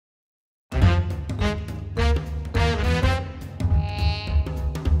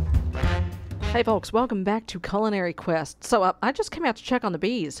Hey folks, welcome back to Culinary Quest. So I just came out to check on the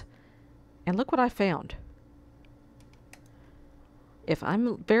bees, and look what I found. If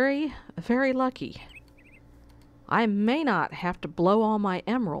I'm very, very lucky, I may not have to blow all my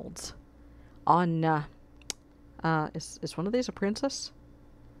emeralds on, is one of these a princess?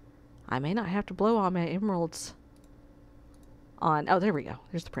 I may not have to blow all my emeralds on, oh, there we go,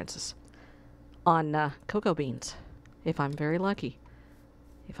 there's the princess. On, cocoa beans, if I'm very lucky.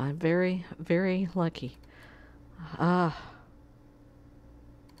 If I'm very, very lucky. Let's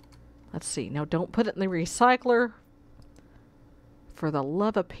see. Now, don't put it in the recycler. For the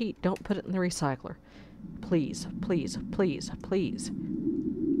love of Pete, don't put it in the recycler. Please, please, please, please.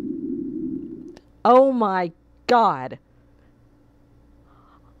 Oh my God.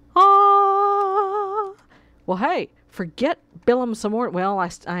 Ah! Well, hey, forget bill 'em some more. Well, I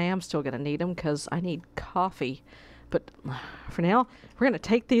am still going to need them because I need coffee. But for now, we're going to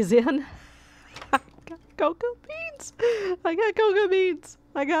take these in. I got cocoa beans. I got cocoa beans.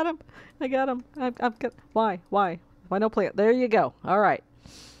 I got them. I got them. I've got... Why? Why no plant? There you go. All right.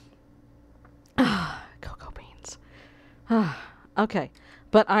 Cocoa beans. Okay.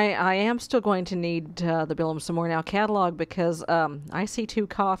 But I am still going to need the bill 'em some more now catalog because I see 2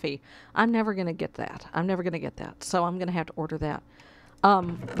 coffee. I'm never going to get that. I'm never going to get that. So I'm going to have to order that.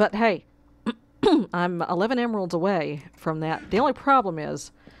 But hey, I'm 11 emeralds away from that. The only problem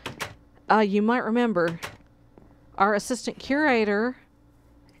is, you might remember, our assistant curator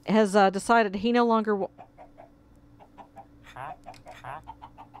has decided he no longer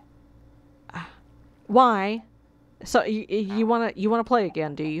why? So you wanna play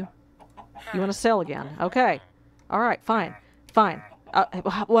again, do you? You wanna sell again? Okay. All right. Fine. Fine.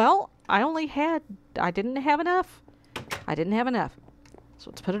 Well, I didn't have enough. I didn't have enough. So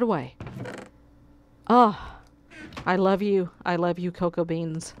let's put it away. Oh, I love you. I love you, cocoa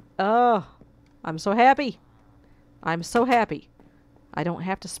beans. Oh, I'm so happy. I'm so happy. I don't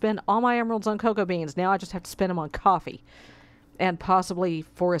have to spend all my emeralds on cocoa beans. Now I just have to spend them on coffee. And possibly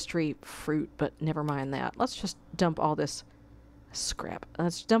forestry fruit, but never mind that. Let's just dump all this scrap.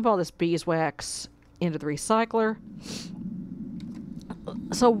 Let's dump all this beeswax into the recycler.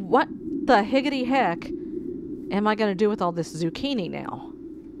 So what the higgity heck am I going to do with all this zucchini now?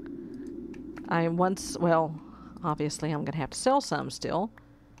 Well, obviously I'm going to have to sell some still.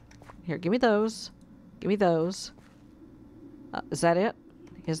 Here, give me those. Give me those. Is that it?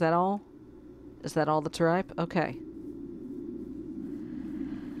 Is that all? Is that all that's ripe? Okay.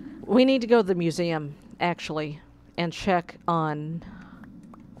 We need to go to the museum, actually, and check on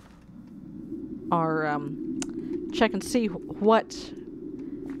our, check and see what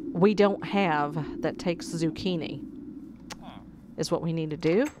we don't have that takes zucchini. Is what we need to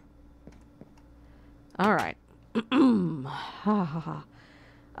do. All right.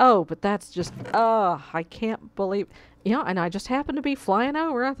 Oh, but that's just, I can't believe, yeah, and I just happened to be flying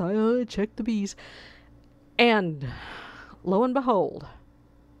over. I thought, oh, check the bees. And lo and behold,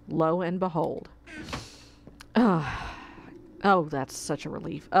 oh, that's such a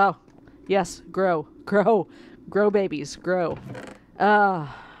relief. Oh, yes, grow, babies, grow. All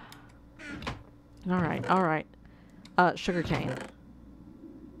right. Sugar cane.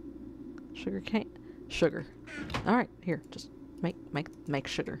 Sugar. All right, here, just make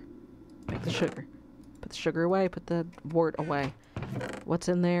sugar. Make the sugar. Put the sugar away, put the wort away. What's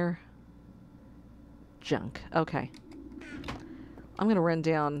in there? Junk. Okay. I'm going to run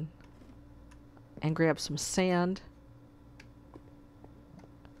down and grab some sand.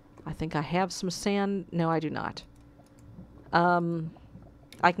 I think I have some sand. No, I do not.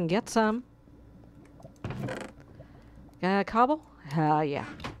 I can get some. Cobble? Yeah.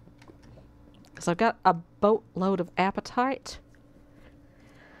 Because I've got a boatload of apatite.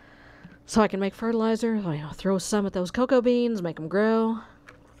 So I can make fertilizer. I'll throw some at those cocoa beans, make them grow.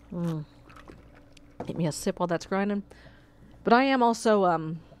 Get me a sip while that's grinding. But I am also,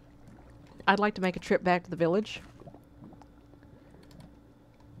 I'd like to make a trip back to the village.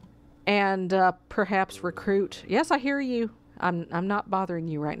 And, perhaps recruit... Yes, I hear you. I'm not bothering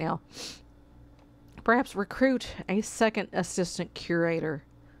you right now. Perhaps recruit a second assistant curator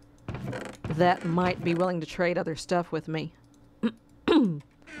that might be willing to trade other stuff with me.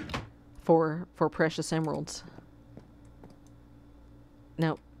 for precious emeralds.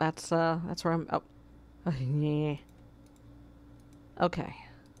 No, that's where I'm... Oh. Yeah. Okay.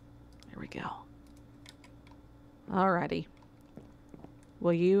 There we go. Alrighty.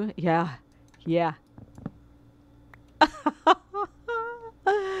 Will you? Yeah. Yeah.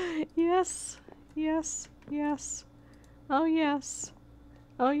 Yes. Yes. Yes. Oh, yes.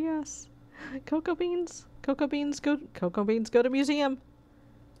 Oh, yes. Cocoa beans. Cocoa beans go to museum.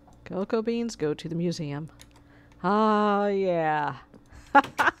 Cocoa beans go to the museum. Ah, yeah.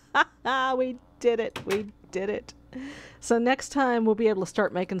 We did it. We did it. So next time we'll be able to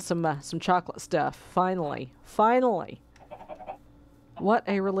start making some chocolate stuff. Finally. Finally. What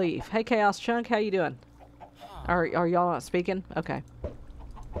a relief. Hey, Chaos Chunk, how you doing? Are y'all not speaking? Okay.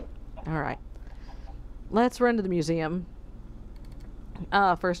 All right. Let's run to the museum.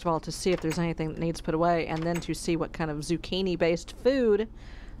 First of all, to see if there's anything that needs put away, and then to see what kind of zucchini-based food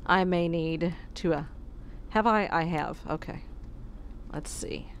I may need to, have I? I have. Okay. Let's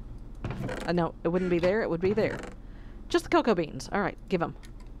see. No, it wouldn't be there. It would be there. Just the cocoa beans. All right, give them.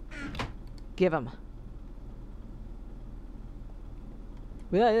 Give them.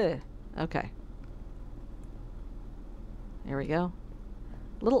 Okay. There we go.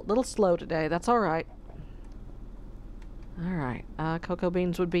 Little slow today. That's all right. All right. Cocoa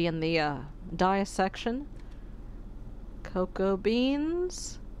beans would be in the dye section. Cocoa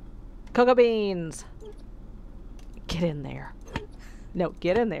beans. Cocoa beans. Get in there. No,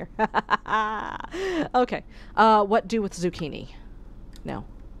 get in there. Okay. What do with zucchini? No.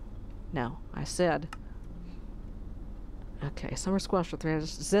 No, I said. Okay, summer squash with radish.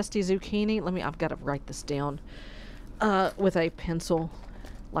 Zesty zucchini. I've got to write this down with a pencil,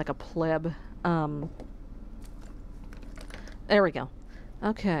 like a pleb. There we go.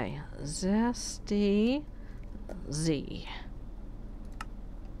 Okay, zesty zucchini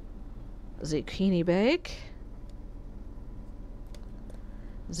bake.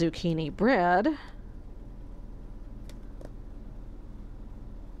 Zucchini bread.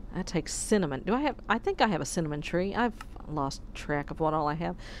 That takes cinnamon. I think I have a cinnamon tree. I've lost track of what all I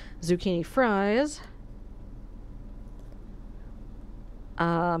have. Zucchini fries.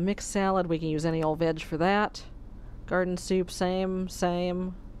 Mixed salad. We can use any old veg for that. Garden soup, same.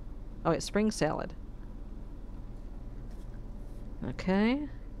 Oh, wait, spring salad. Okay.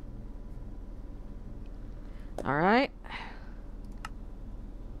 All right.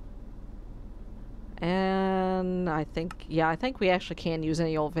 And I think we actually can use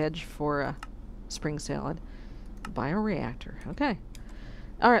any old veg for spring salad. Bioreactor. Okay.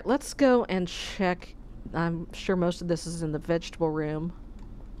 All right, let's go and check. I'm sure most of this is in the vegetable room.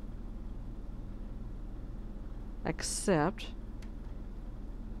 Except,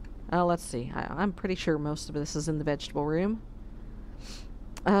 let's see. I'm pretty sure most of this is in the vegetable room.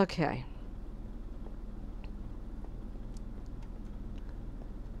 Okay.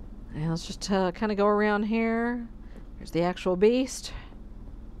 And let's just kind of go around here. Here's the actual beast.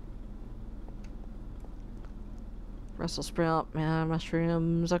 Brussels sprout,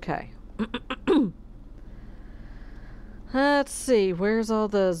 mushrooms. Okay. Let's see. Where's all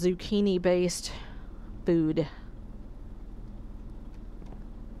the zucchini-based food?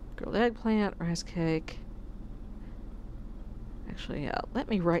 Grilled eggplant, rice cake. Actually, let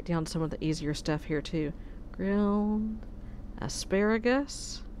me write down some of the easier stuff here too. Grilled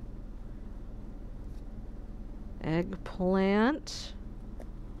asparagus. Eggplant.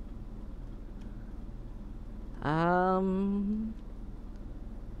 Some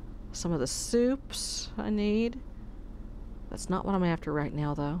of the soups I need. That's not what I'm after right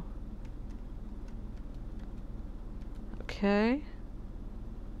now, though. Okay.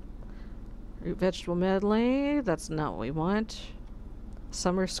 Root vegetable medley. That's not what we want.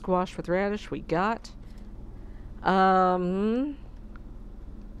 Summer squash with radish. We got. Turnip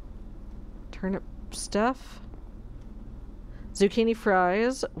stuff. Zucchini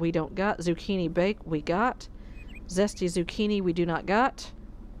fries, we don't got. Zucchini bake, we got. Zesty zucchini, we do not got.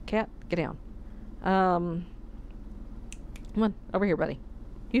 Cat, get down. Come on, over here, buddy.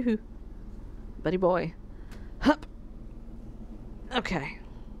 Yoo-hoo. Buddy boy. Hup. Okay.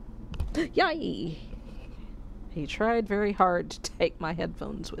 Yay! He tried very hard to take my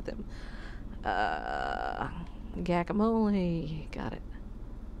headphones with him. Guacamole. Got it.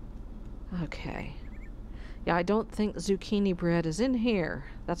 Okay. Yeah, I don't think zucchini bread is in here.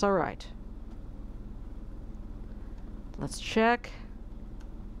 That's alright. Let's check.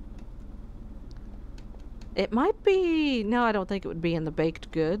 It might be... No, I don't think it would be in the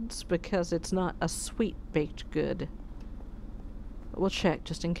baked goods because it's not a sweet baked good. But we'll check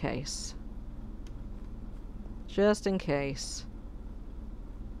just in case. Just in case.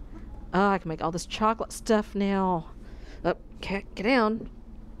 Oh, I can make all this chocolate stuff now. Oh, get down.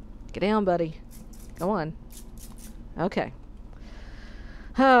 Get down, buddy. Go on. Okay.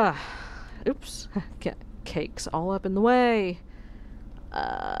 Oops. Cake's all up in the way.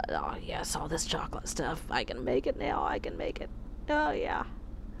 Oh yes, all this chocolate stuff. I can make it now. I can make it. Oh yeah.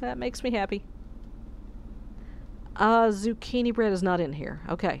 That makes me happy. Zucchini bread is not in here.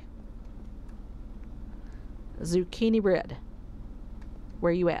 Okay. Zucchini bread.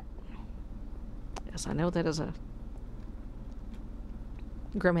 Where you at? Yes, I know that is a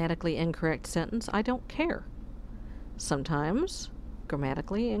grammatically incorrect sentence. I don't care. Sometimes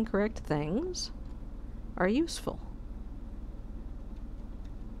grammatically incorrect things are useful.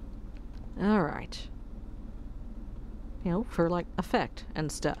 All right. You know, for like effect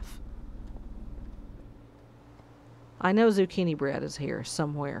and stuff. I know zucchini bread is here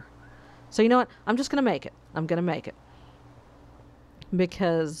somewhere. So you know what? I'm just going to make it. I'm going to make it.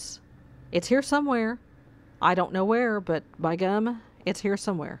 Because it's here somewhere. I don't know where, but by gum, it's here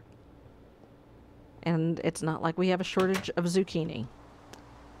somewhere. And it's not like we have a shortage of zucchini.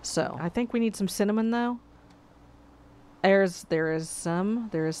 So, I think we need some cinnamon though. There is some.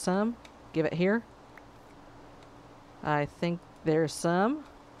 Give it here. I think there's some.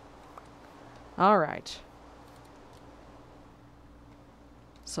 All right.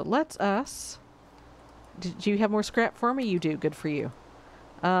 So let's us. Did you have more scrap for me? You do. Good for you.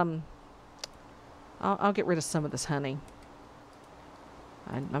 I'll get rid of some of this honey.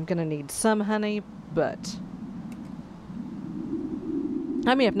 I'm gonna need some honey, but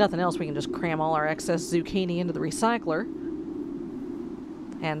I mean, if nothing else, we can just cram all our excess zucchini into the recycler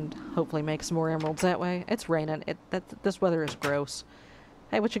and hopefully make some more emeralds that way. It's raining. This weather is gross.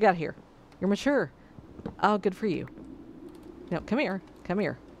 Hey, what you got here? You're mature. Oh, good for you. No, come here. Come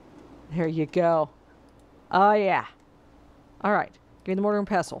here. There you go. Oh, yeah. All right. Give me the mortar and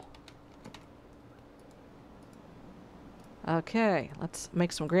pestle. Okay. Let's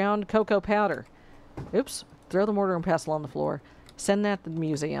make some ground cocoa powder. Oops. Throw the mortar and pestle on the floor. Send that to the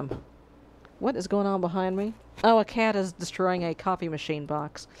museum. What is going on behind me? Oh, a cat is destroying a coffee machine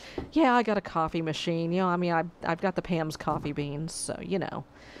box. Yeah, I got a coffee machine. You know, I mean, I've got the Pam's coffee beans, so, you know.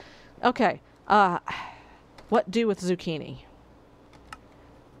 Okay. What do with zucchini?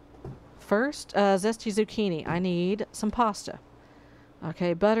 First, zesty zucchini. I need some pasta.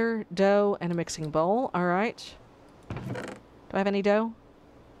 Okay, butter, dough, and a mixing bowl. All right. Do I have any dough?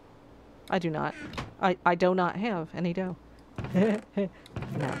 I do not. I do not have any dough. No.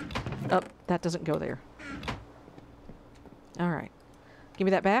 Oh, that doesn't go there. All right. Give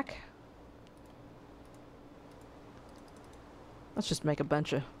me that back. Let's just make a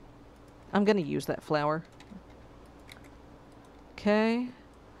bunch of... I'm going to use that flour. Okay.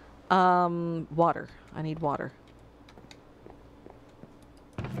 Water. I need water.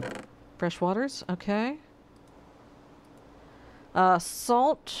 Fresh waters. Okay.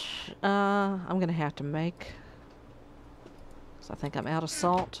 Salt. I'm going to have to make... I think I'm out of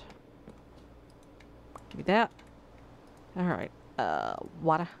salt. Give me that. Alright.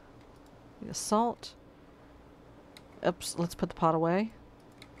 Water. The salt. Oops, let's put the pot away.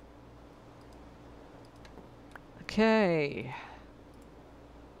 Okay.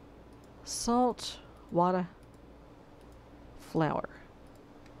 Salt, water, flour.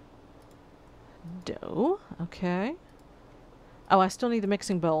 Dough. Okay. Oh, I still need the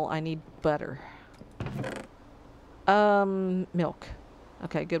mixing bowl. I need butter. Milk.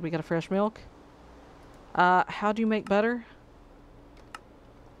 Okay, good. We got a fresh milk. How do you make butter?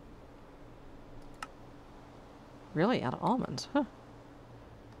 Really? Out of almonds? Huh.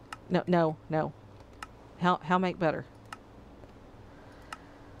 No. How make butter?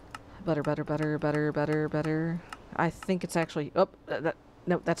 Butter. I think it's actually... Oh,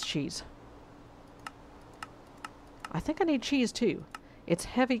 no, that's cheese. I think I need cheese, too. It's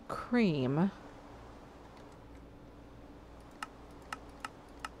heavy cream.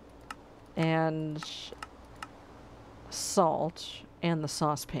 And salt and the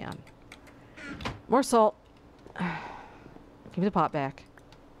saucepan. More salt. Give me the pot back.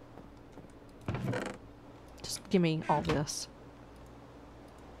 Just give me all this.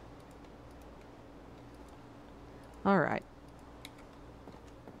 Alright.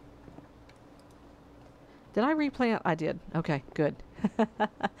 Did I replant? I did. Okay, good.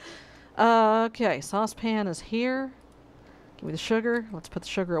 Okay, saucepan is here. Give me the sugar. Let's put the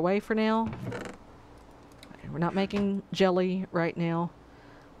sugar away for now. We're not making jelly right now.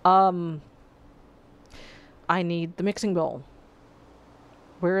 I need the mixing bowl.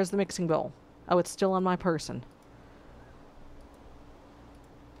 Where is the mixing bowl? Oh, it's still on my person.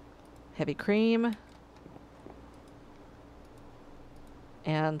 Heavy cream.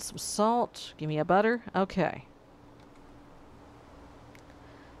 And some salt. Give me a butter. Okay.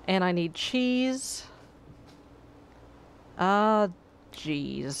 And I need cheese.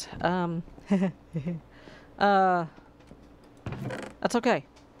 Jeez. That's okay.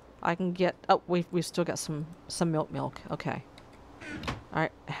 I can get... Oh, we've still got some milk. Okay.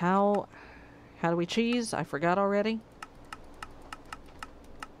 Alright, how do we cheese? I forgot already.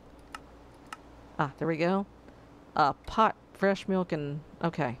 Ah, there we go. Pot, fresh milk, and...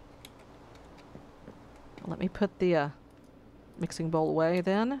 Okay. Let me put the mixing bowl away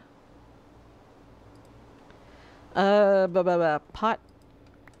then. Pot.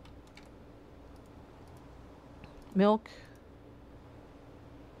 Milk.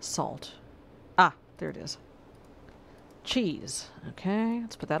 Salt. Ah, there it is. Cheese. Okay,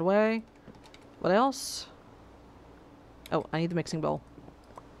 let's put that away. What else? Oh, I need the mixing bowl.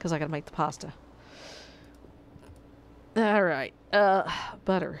 Because I gotta make the pasta. Alright.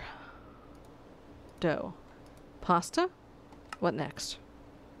 Butter. Dough. Pasta? What next?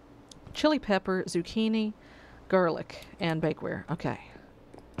 Chili pepper, zucchini, garlic, and bakeware. Okay.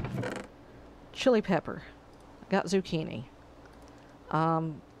 Chili pepper. Got zucchini.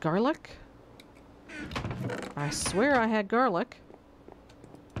 Garlic? I swear I had garlic.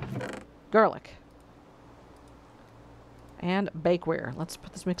 Garlic. And bakeware. Let's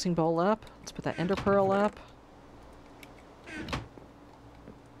put this mixing bowl up. Let's put that ender pearl up.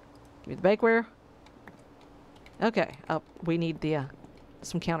 Give me the bakeware. Okay. Oh, we need the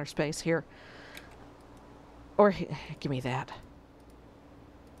some counter space here. Or give me that.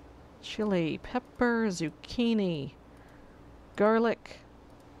 Chili, pepper, zucchini, garlic,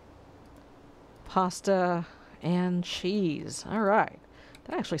 pasta, and cheese. All right.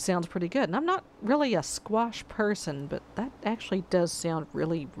 That actually sounds pretty good. And I'm not really a squash person, but that actually does sound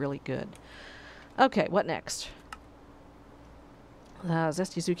really, really good. Okay, what next?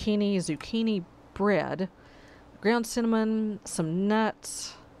 Zesty zucchini, zucchini bread, ground cinnamon, some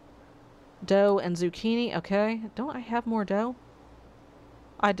nuts, dough, and zucchini. Okay. Don't I have more dough?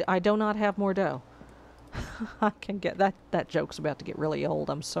 I do not have more dough. I can get that. That joke's about to get really old.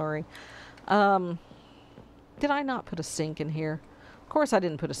 I'm sorry. Did I not put a sink in here? Of course I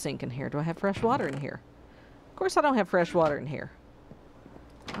didn't put a sink in here. Do I have fresh water in here? Of course I don't have fresh water in here.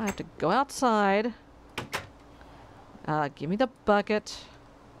 I have to go outside. Give me the bucket.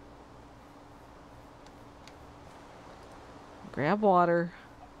 Grab water.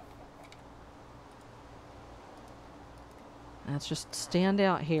 Let's just stand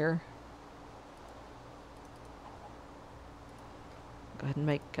out here. Go ahead and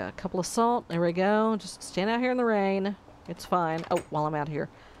make a couple of salt. There we go. Just stand out here in the rain. It's fine. Oh, while I'm out here.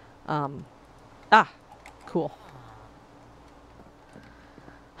 Cool.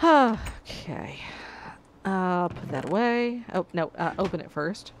 Okay. Put that away. Oh, no. Open it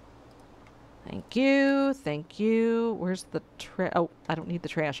first. Thank you. Thank you. Where's the trash? Oh, I don't need the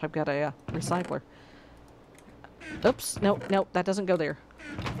trash. I've got a recycler. Oops. Nope. Nope. That doesn't go there.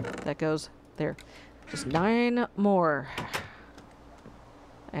 That goes there. Just 9 more.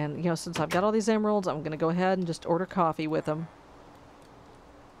 And, you know, since I've got all these emeralds, I'm going to go ahead and just order coffee with them.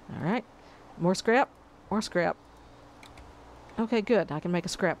 Alright. More scrap. More scrap. Okay, good. I can make a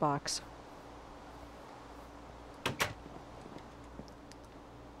scrap box.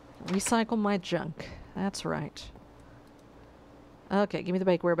 Recycle my junk. That's right. Okay, give me the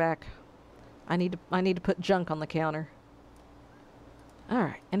bakeware back. I need to put junk on the counter.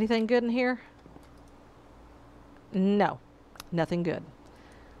 Alright. Anything good in here? No. Nothing good.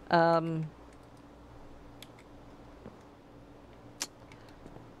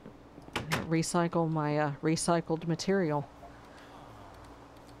 Recycle my recycled material.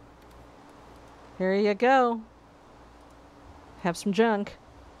 Here you go. Have some junk.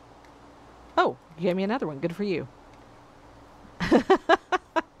 Oh, you gave me another one. Good for you.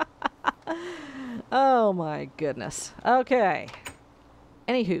 Oh my goodness. Okay.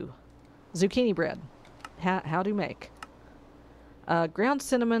 Anywho, zucchini bread. How to make? Ground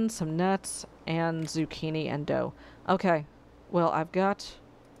cinnamon, some nuts, and zucchini and dough. Okay. Well, I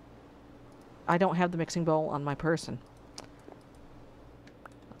don't have the mixing bowl on my person.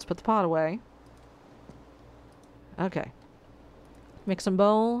 Let's put the pot away. Okay. Mixing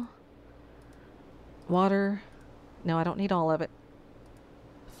bowl. Water. No, I don't need all of it.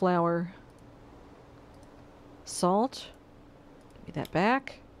 Flour. Salt. Give me that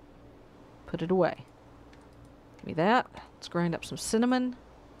back. Put it away. Give me that. Let's grind up some cinnamon.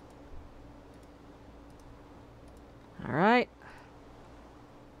 Alright.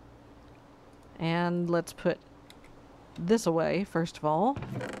 And let's put this away, first of all.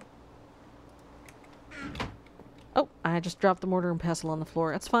 Oh, I just dropped the mortar and pestle on the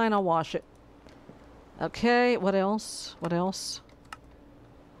floor. That's fine, I'll wash it. Okay, what else? What else?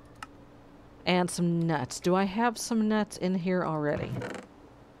 And some nuts. Do I have some nuts in here already?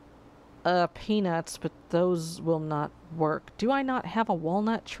 Peanuts, but those will not work. Do I not have a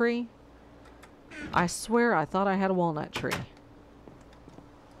walnut tree? I swear I thought I had a walnut tree.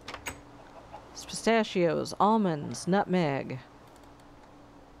 Pistachios, almonds, nutmeg.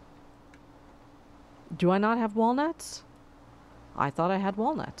 Do I not have walnuts? I thought I had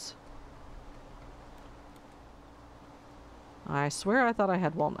walnuts. I swear I thought I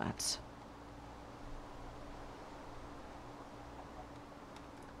had walnuts.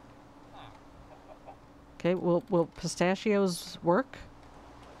 Okay, will pistachios work?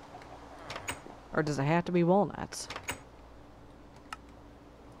 Or does it have to be walnuts?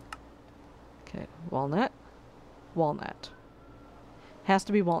 Okay, walnut. Walnut. Has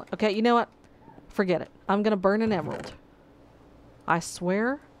to be walnut. Okay, you know what? Forget it. I'm gonna burn an emerald. I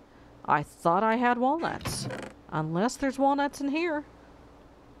swear I thought I had walnuts. Unless there's walnuts in here.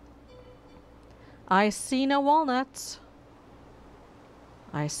 I see no walnuts.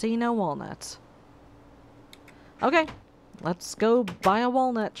 I see no walnuts. Okay, let's go buy a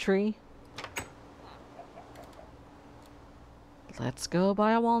walnut tree. Let's go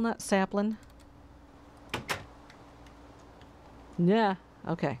buy a walnut sapling. Yeah,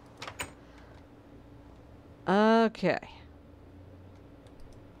 okay. Okay.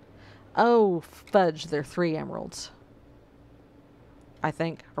 Oh, fudge, they're 3 emeralds. I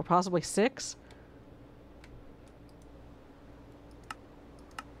think. Or possibly 6?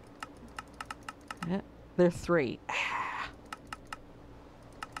 Yeah, they're 3.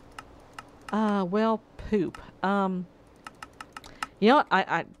 Well, poop. You know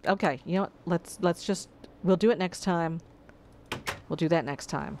what? Okay, you know what? Let's just, we'll do it next time. We'll do that next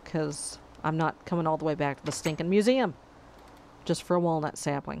time, because I'm not coming all the way back to the stinking museum just for a walnut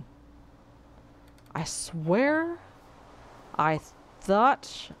sapling. I swear I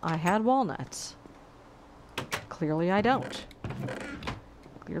thought I had walnuts. Clearly I don't.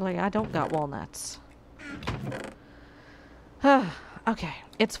 Clearly I don't got walnuts. Okay,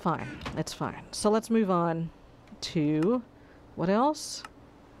 it's fine. It's fine. So let's move on to, what else?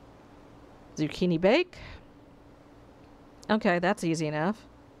 Zucchini bake. Okay, that's easy enough.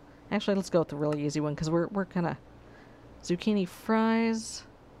 Actually, let's go with the really easy one, because we're kind of... Zucchini fries.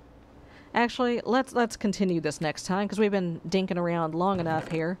 Actually, let's continue this next time, because we've been dinking around long enough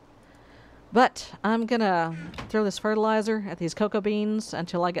here. But I'm gonna throw this fertilizer at these cocoa beans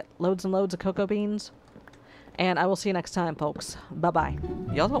until I get loads and loads of cocoa beans. And I will see you next time, folks. Bye-bye.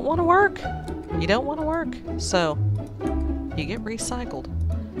 Y'all don't want to work? You don't want to work? So, you get recycled.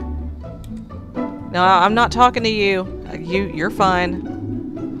 No, I'm not talking to you. You're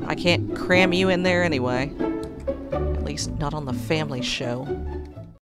fine. I can't cram you in there anyway. At least not on the family show.